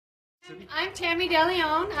I'm Tammy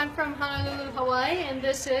DeLeon. I'm from Honolulu, Hawaii, and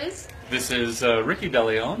this is... This is Ricky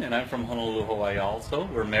DeLeon, and I'm from Honolulu, Hawaii also.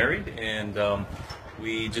 We're married, and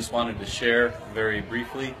we just wanted to share very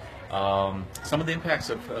briefly some of the impacts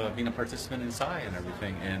of being a participant in Psi and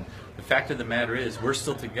everything. And the fact of the matter is, we're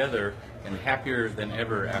still together and happier than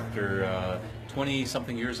ever after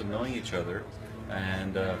 20-something years of knowing each other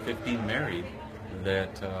and 15 married,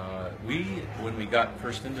 that when we got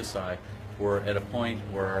first into Psi, were at a point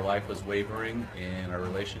where our life was wavering and our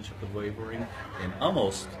relationship was wavering and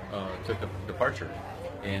almost took a departure.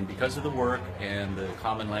 And because of the work and the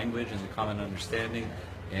common language and the common understanding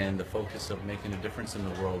and the focus of making a difference in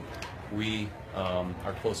the world, we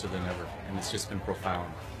are closer than ever, and it's just been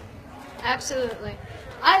profound. Absolutely.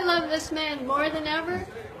 I love this man more than ever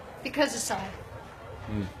because of Psi.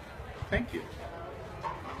 Thank you.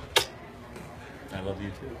 I love you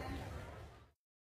too.